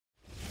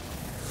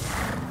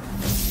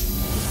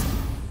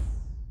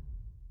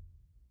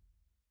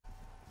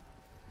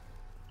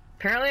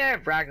Apparently I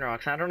have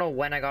Ragnaroks. I don't know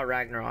when I got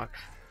Ragnaroks.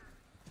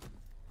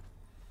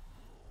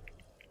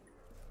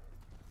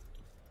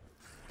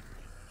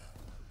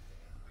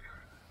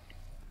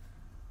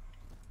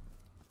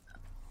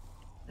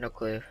 No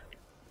clue.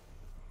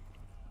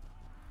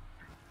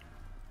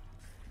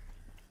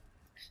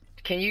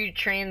 Can you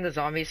train the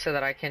zombies so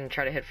that I can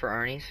try to hit for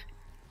Arnie's?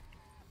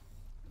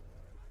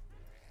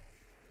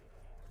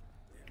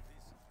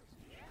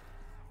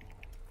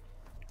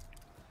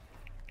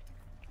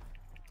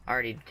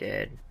 Already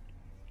did.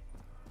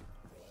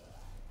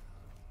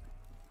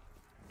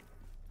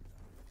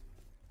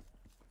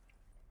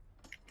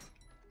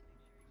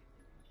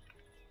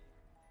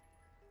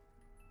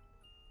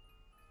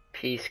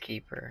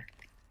 Peacekeeper.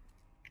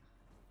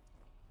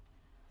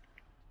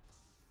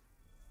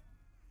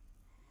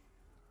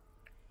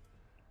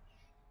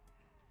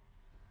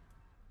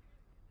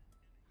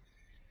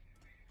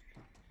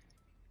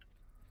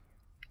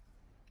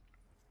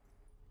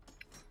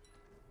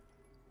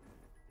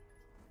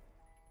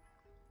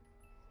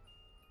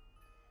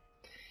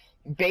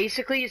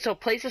 Basically, so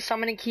place a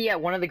summoning key at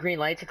one of the green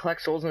lights to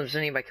collect souls in the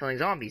vicinity by killing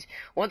zombies.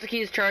 Once the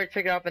key is charged,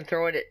 pick it up and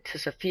throw it to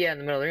Sophia in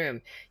the middle of the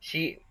room.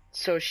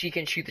 So she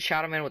can shoot the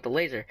Shadow Man with the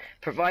laser.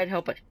 Provide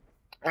help by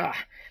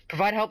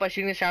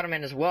shooting the Shadow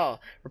Man as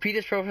well. Repeat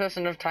this process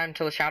enough time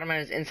until the Shadow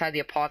Man is inside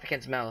the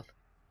apothecant's mouth.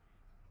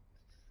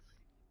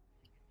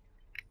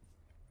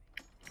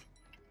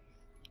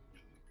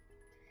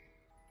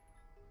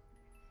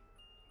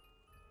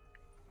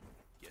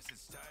 Guess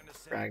it's time to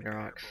say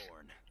Ragnaroks.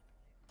 Airborne,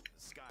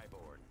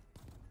 Skyborn,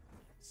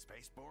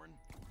 Spaceborn.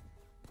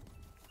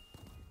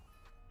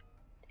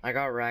 I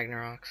got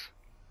Ragnaroks.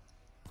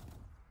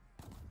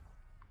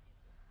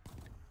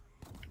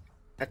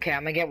 Okay,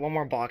 I'm gonna get one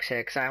more box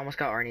hit because I almost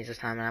got Arnie's this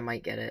time and I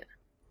might get it.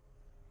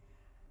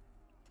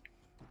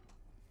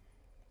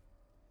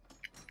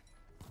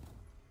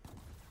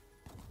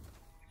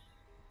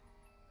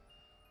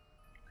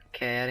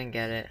 Okay, I didn't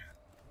get it.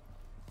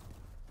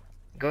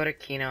 Go to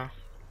Kino.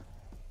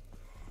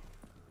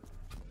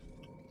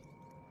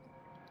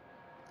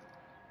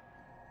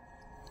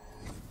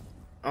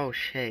 Oh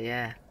shit,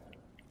 yeah.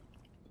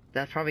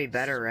 That's probably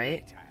better,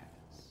 right?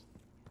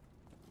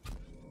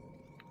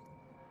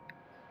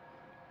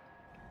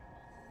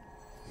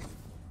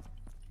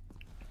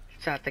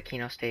 It's at the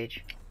Kino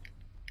stage.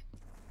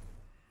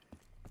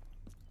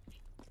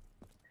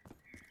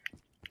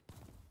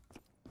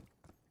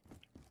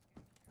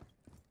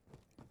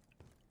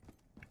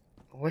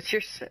 What's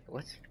your setup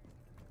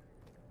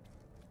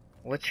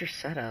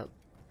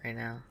right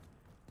now?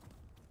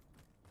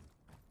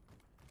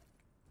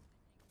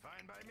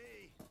 Fine by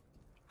me.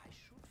 I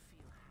should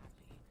feel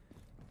happy, but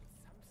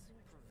something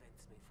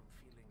prevents me from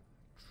feeling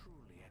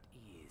truly at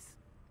ease.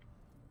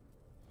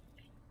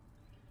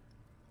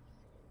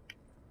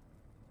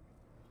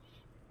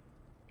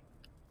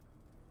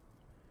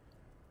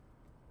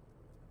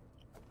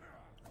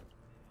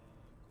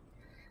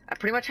 I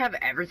pretty much have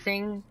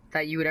everything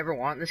that you would ever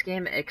want in this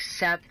game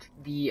except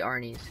the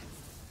Arnie's.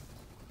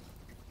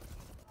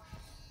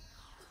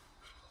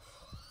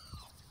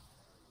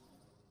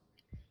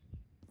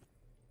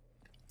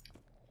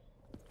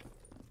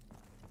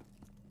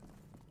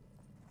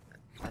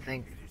 I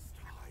think.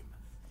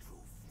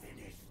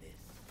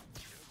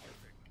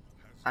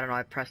 I don't know,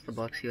 I pressed the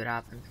book, see what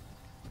happens.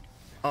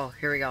 Oh,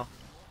 here we go.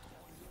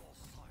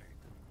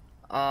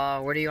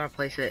 Where do you want to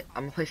place it?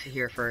 I'm gonna place it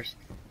here first.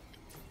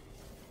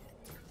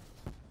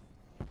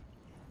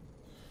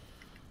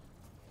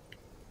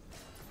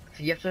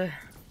 So you have to...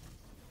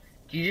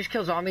 Do you just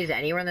kill zombies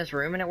anywhere in this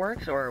room and it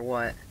works, or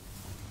what?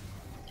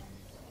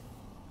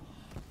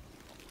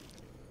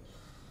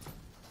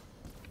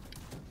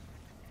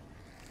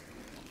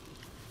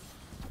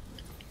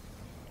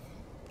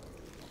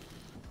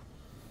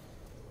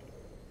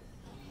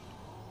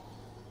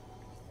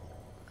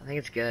 I think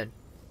it's good.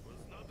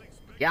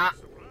 Yeah.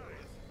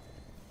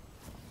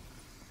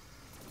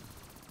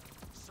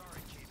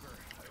 Sorry, Keeper.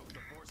 I hope the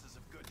forces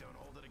of good don't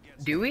hold it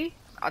against Do we?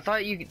 I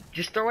thought you could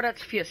just throw it at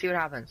Sophia, see what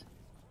happens.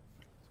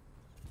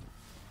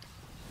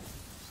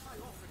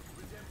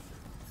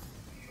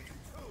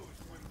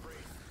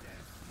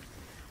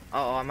 Uh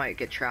oh, I might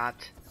get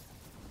trapped.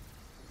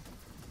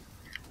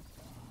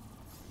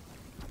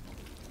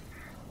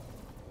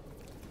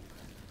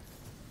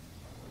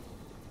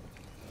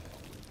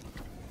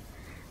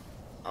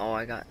 Oh,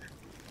 I got...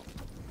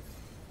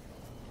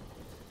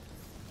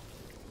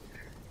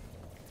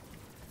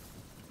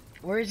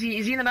 Where is he?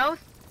 Is he in the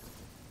mouth?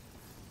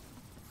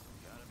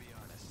 Gotta be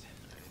honest, I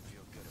didn't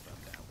feel good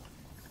about that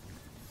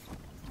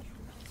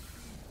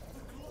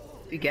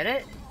one. You get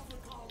it?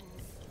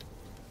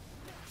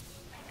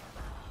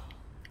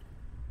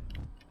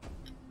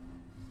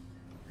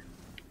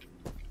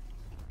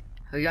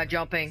 Oh, you got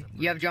jumping.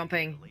 You have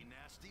jumping. Really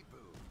nasty boo.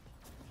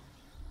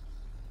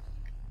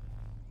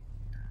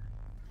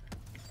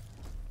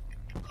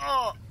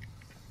 Oh!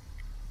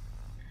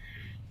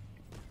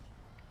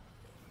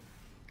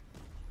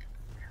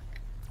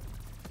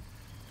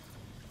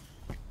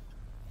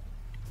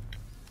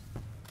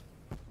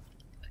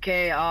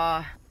 Okay,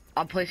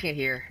 I'm placing it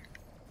here.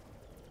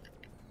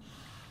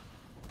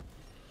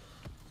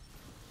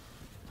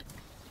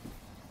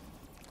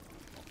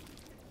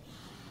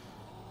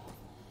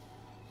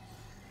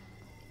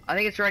 I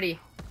think it's ready.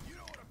 You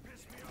know what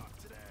pissed me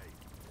off today?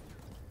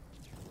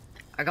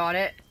 I got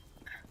it.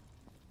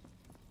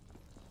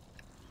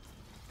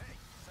 Hey,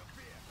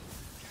 Sophia.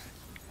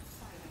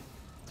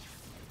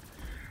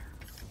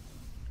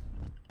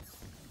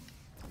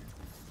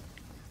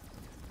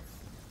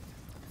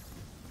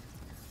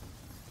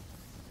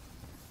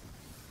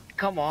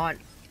 Come on.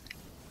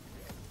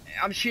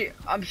 I'm shooting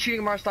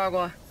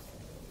Marstagua.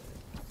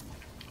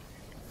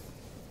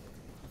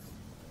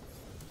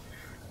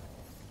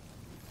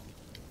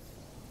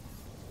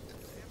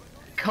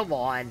 Come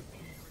on.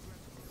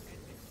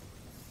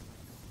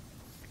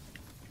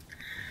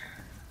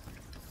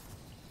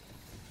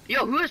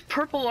 Yo, who has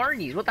purple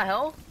Arnie's? What the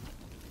hell?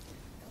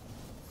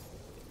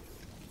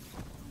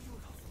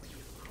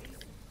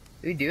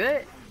 Did we do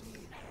it?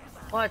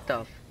 What the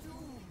f—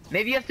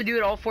 maybe you have to do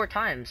it all 4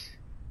 times.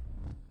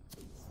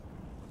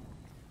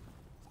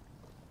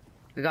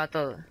 We got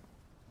the—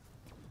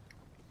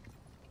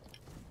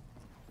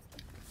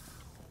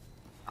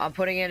 I'm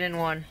putting it in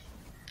 1.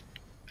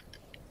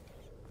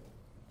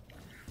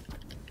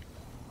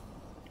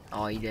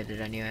 Oh, you did it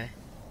anyway.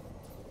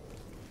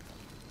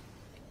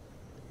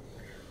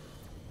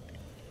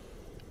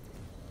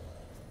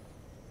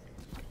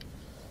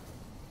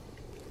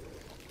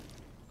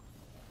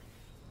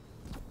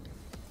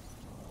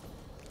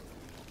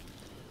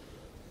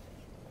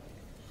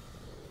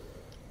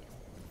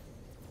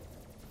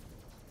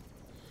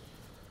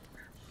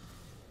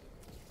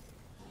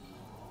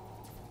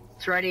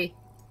 It's ready.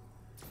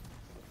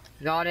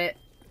 Got it.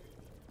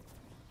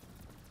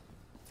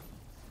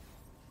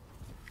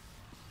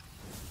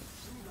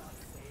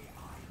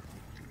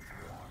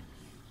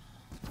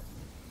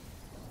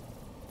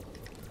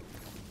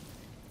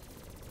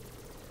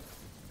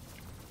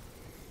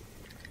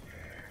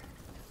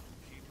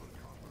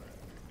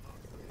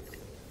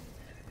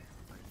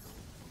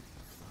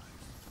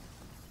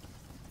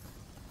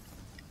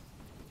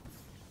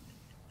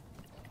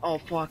 Oh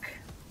fuck.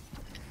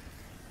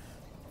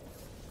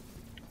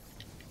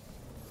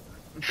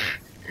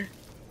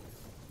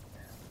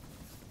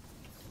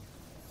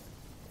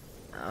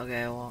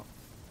 Okay, well.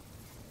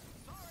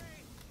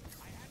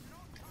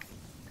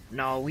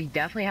 No, we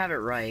definitely have it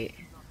right.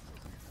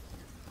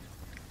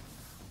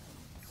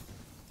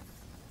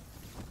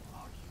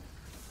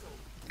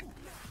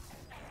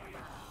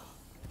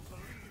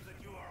 Believe that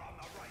you are on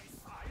the right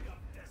side of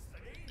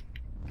destiny?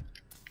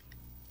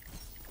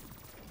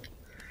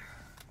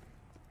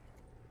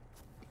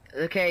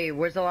 Okay,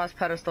 where's the last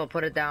pedestal?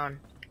 Put it down.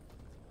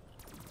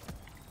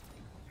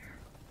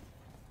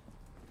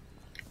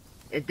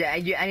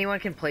 Anyone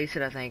can place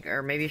it, I think,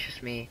 or maybe it's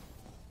just me.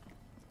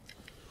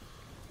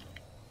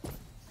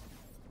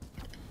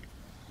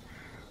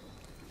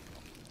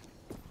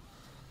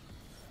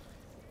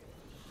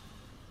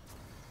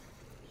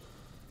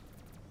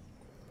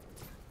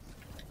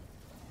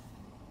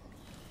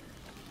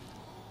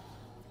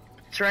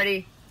 It's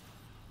ready.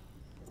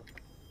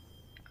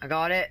 I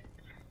got it.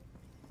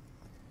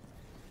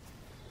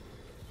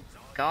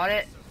 Got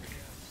it.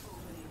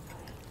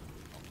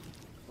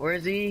 Where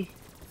is he?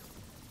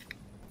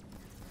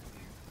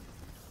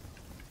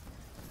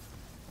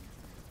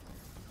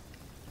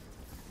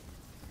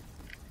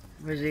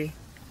 Where is he?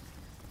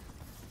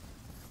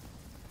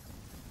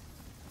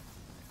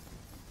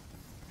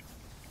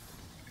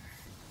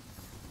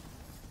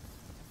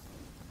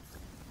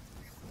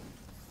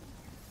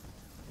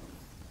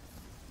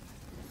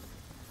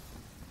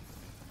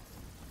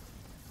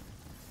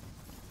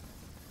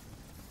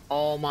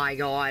 Oh my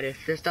god,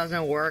 if this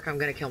doesn't work, I'm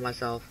gonna kill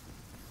myself.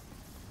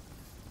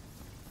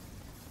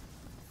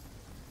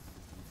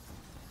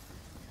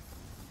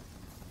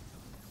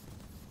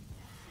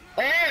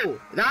 Oh!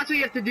 That's what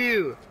you have to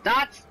do!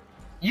 That's—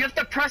 you have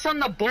to press on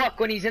the book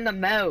when he's in the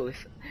mouth.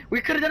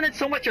 We could have done it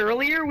so much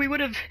earlier, we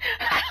would have—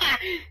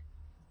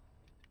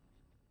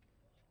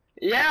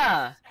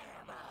 yeah!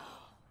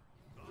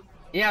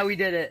 Yeah, we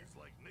did it.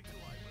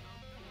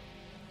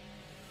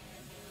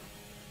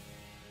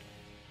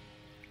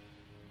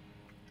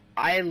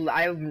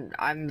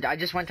 I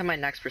just went to my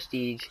next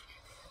prestige.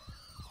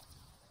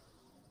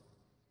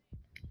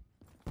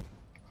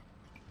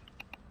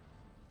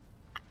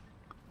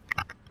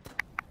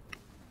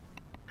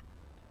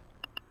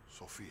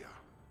 Sophia,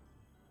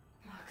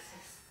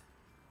 Marxus.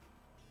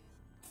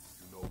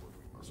 you know what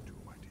we must do,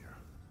 my dear.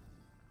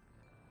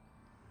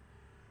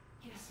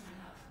 Yes, my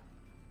love.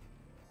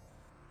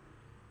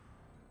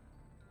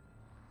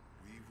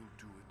 We will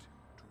do it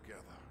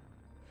together,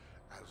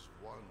 as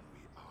one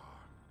we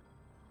are,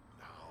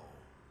 now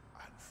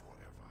and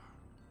forever.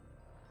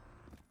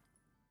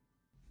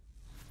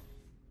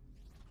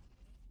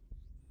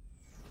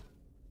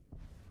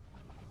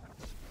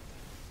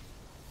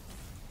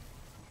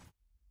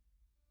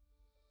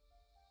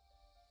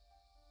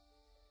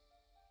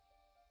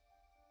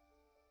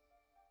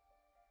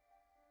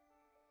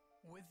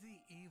 With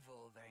the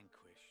evil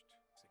vanquished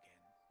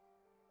again,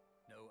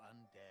 no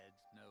undead,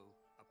 no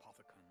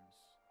apothecons,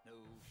 no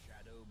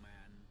shadow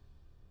man,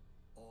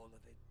 all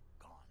of it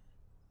gone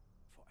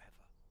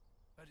forever.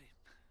 But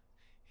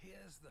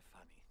here's the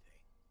funny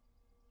thing.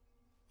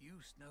 You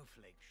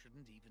snowflakes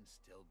shouldn't even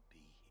still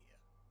be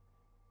here.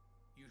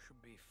 You should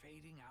be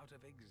fading out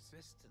of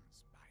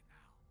existence by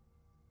now.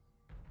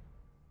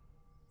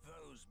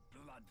 Those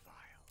blood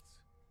vials.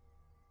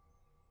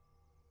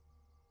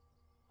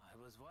 I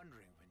was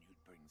wondering when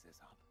you'd bring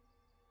this up.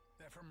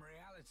 They're from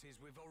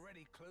realities we've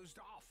already closed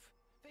off.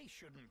 They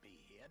shouldn't be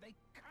here. They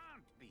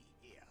can't be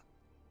here.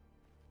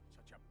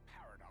 Such a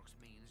paradox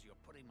means you're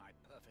putting my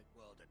perfect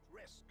world at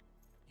risk.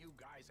 You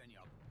guys and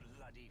your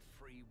bloody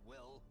free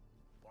will.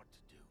 What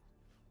to do?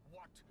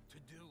 What to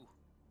do?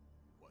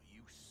 Well,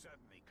 you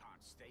certainly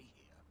can't stay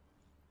here.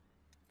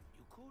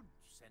 You could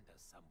send us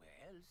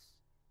somewhere else.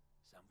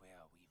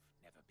 Somewhere we've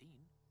never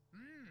been.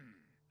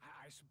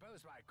 I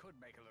suppose I could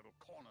make a little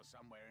corner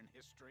somewhere in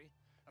history.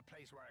 A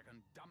place where I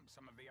can dump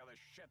some of the other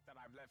shit that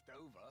I've left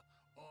over.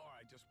 Or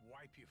I just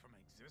wipe you from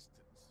existence.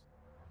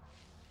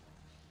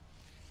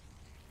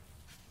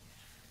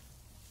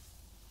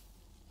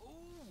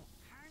 Ooh,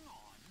 hang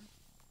on.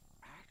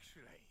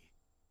 Actually,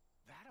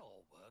 that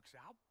all works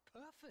out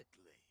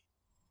perfectly.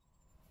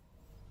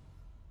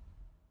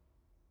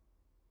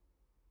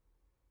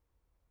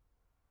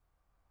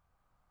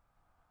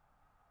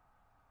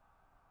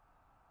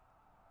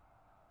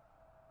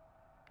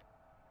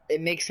 It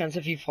makes sense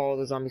if you follow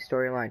the zombie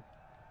storyline.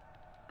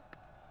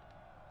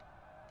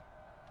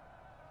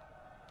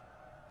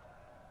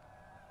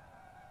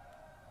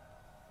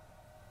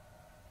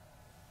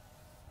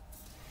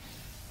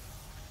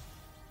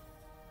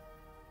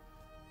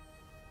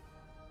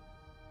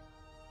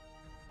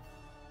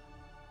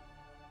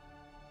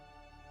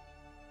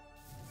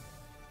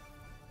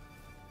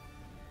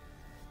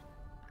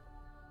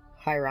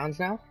 High rounds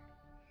now?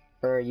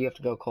 Or you have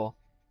to go, Cole?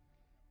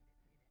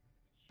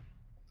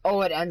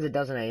 Oh, it ends it,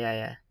 doesn't it? Yeah,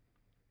 yeah.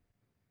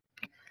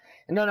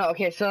 No,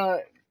 okay, so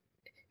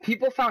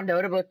people found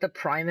out about the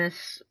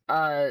Primus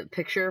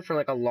picture for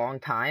like a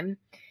long time,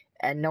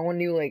 and no one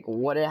knew like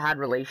what it had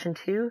relation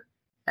to,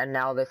 and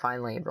now they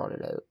finally brought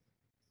it out.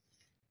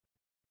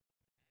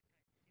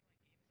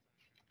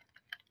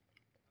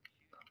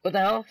 What the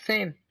hell?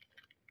 Same.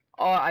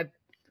 Oh,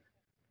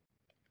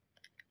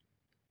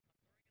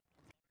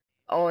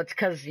 it's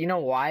cause, you know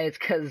why? It's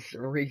cause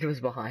Reed was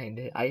behind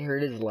it. I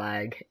heard his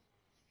lag.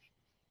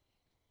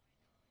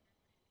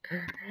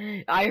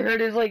 I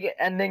heard his, like,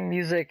 ending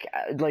music,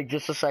 like,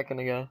 just a second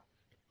ago.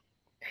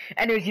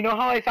 Anyways, you know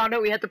how I found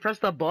out we had to press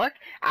the book?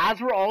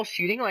 As we're all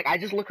shooting, like, I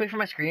just looked away from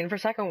my screen for a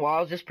second while I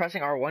was just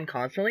pressing R1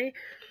 constantly.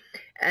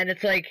 And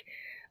it's like,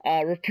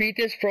 repeat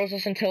this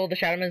process until the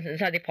shadow is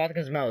inside the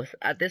apothecari's mouth.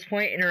 At this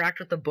point, interact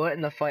with the book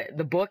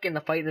and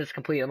the fight is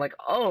complete. I'm like,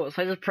 oh,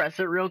 so I just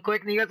press it real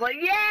quick, and you guys are like,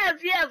 yes,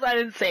 yes! I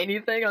didn't say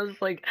anything. I was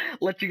just like,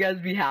 let you guys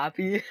be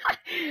happy.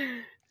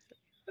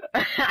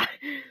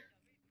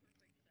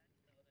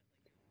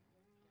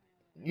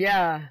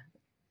 Yeah.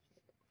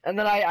 And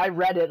then I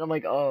read it, and I'm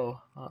like, oh,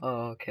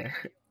 okay.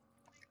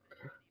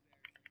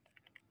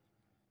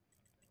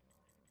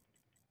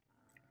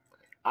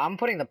 I'm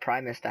putting the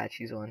Primus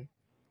statues on.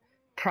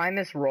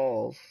 Primus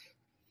rolls.